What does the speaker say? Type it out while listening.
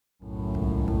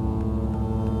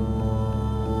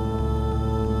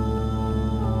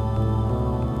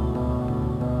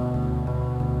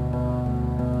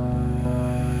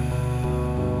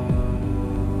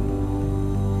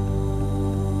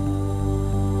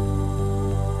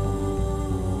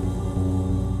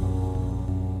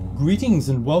Greetings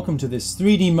and welcome to this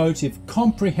 3D Motive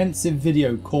comprehensive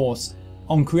video course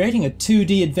on creating a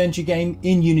 2D adventure game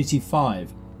in Unity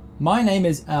 5. My name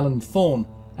is Alan Thorn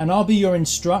and I'll be your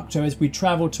instructor as we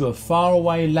travel to a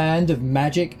faraway land of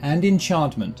magic and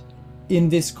enchantment. In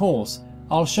this course,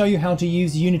 I'll show you how to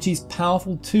use Unity's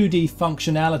powerful 2D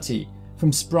functionality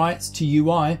from sprites to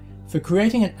UI for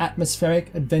creating an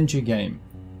atmospheric adventure game.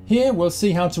 Here we'll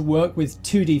see how to work with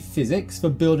 2D physics for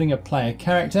building a player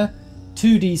character,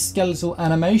 2D skeletal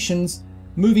animations,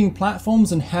 moving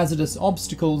platforms and hazardous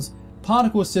obstacles,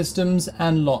 particle systems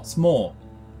and lots more.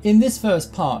 In this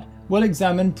first part, we'll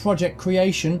examine project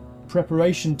creation,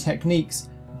 preparation techniques,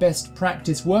 best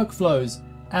practice workflows,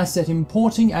 asset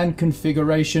importing and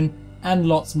configuration, and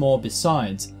lots more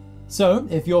besides. So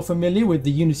if you're familiar with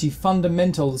the Unity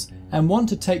fundamentals and want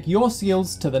to take your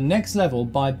skills to the next level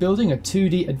by building a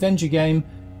 2D adventure game,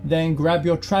 then grab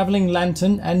your traveling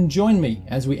lantern and join me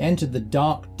as we enter the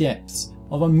dark depths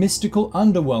of a mystical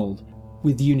underworld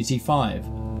with Unity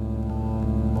 5.